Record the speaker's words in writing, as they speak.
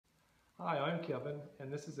Hi, I'm Kevin,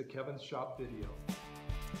 and this is a Kevin's Shop video.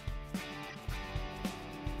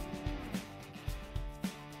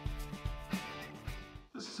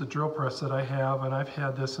 This is a drill press that I have, and I've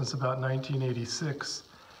had this since about 1986.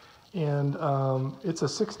 And it's a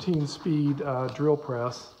 16-speed drill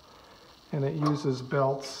press, and it uses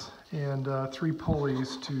belts and 3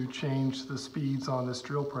 pulleys to change the speeds on this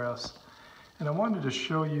drill press. And I wanted to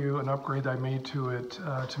show you an upgrade I made to it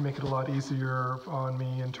to make it a lot easier on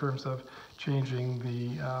me in terms of changing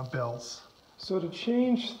the belts. So to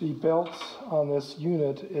change the belts on this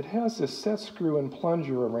unit, it has this set screw and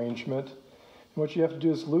plunger arrangement. And what you have to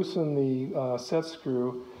do is loosen the set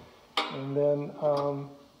screw and then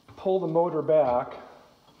pull the motor back,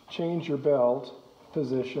 change your belt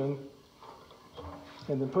position,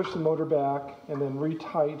 and then push the motor back and then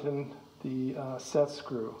retighten the set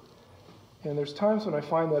screw. And there's times when I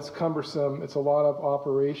find that's cumbersome, it's a lot of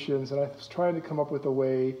operations, and I was trying to come up with a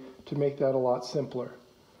way to make that a lot simpler.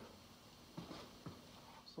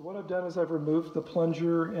 So what I've done is I've removed the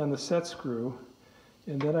plunger and the set screw,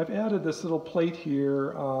 and then I've added this little plate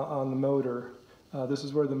here on the motor. This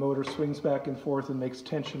is where the motor swings back and forth and makes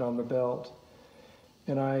tension on the belt.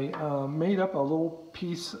 And I made up a little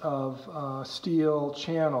piece of steel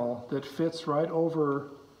channel that fits right over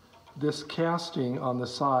this casting on the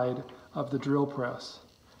side of the drill press,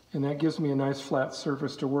 and that gives me a nice flat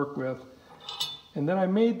surface to work with. And then I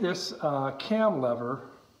made this cam lever,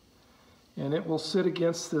 and it will sit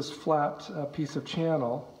against this flat piece of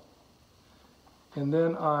channel. And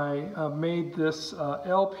then I made this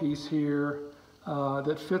L piece here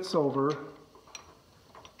that fits over.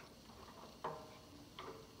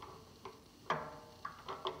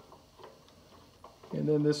 And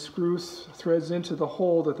then this screw threads into the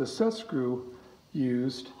hole that the set screw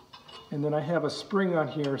used. And then I have a spring on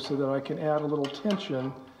here so that I can add a little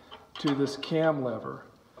tension to this cam lever.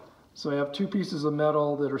 So I have 2 pieces of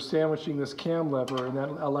metal that are sandwiching this cam lever, and that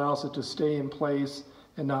allows it to stay in place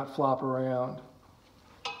and not flop around.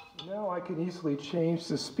 Now I can easily change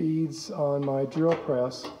the speeds on my drill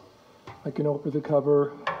press. I can open the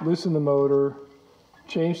cover, loosen the motor,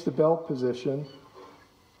 change the belt position,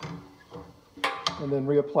 and then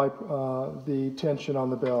reapply the tension on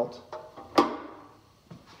the belt.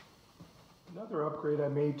 Another upgrade I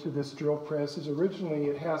made to this drill press is originally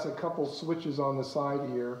it has a couple switches on the side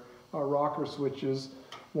here, rocker switches.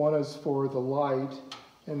 One is for the light,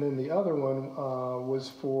 and then the other one was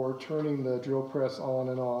for turning the drill press on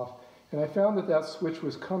and off. And I found that that switch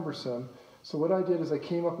was cumbersome, so what I did is I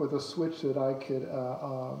came up with a switch that I could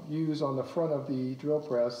use on the front of the drill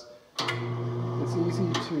press. It's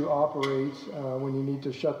easy to operate when you need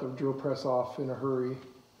to shut the drill press off in a hurry.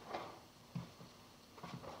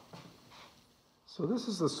 So this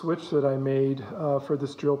is the switch that I made for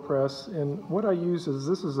this drill press, and what I use is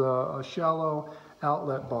this is a shallow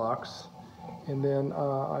outlet box, and then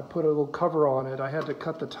I put a little cover on it. I had to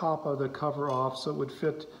cut the top of the cover off so it would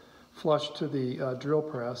fit flush to the drill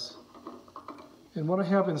press. And what I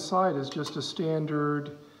have inside is just a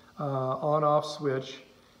standard on-off switch,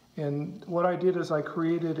 and what I did is I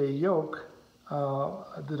created a yoke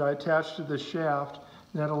that I attached to the shaft,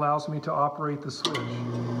 and that allows me to operate the switch.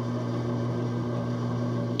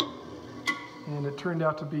 And it turned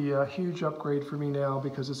out to be a huge upgrade for me now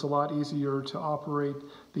because it's a lot easier to operate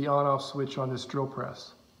the on-off switch on this drill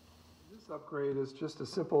press. This upgrade is just a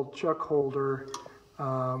simple chuck holder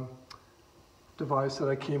device that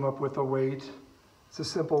I came up with a weight. It's a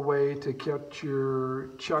simple way to get your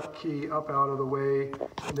chuck key up out of the way,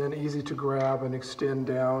 and then easy to grab and extend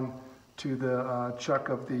down to the chuck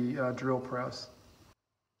of the drill press.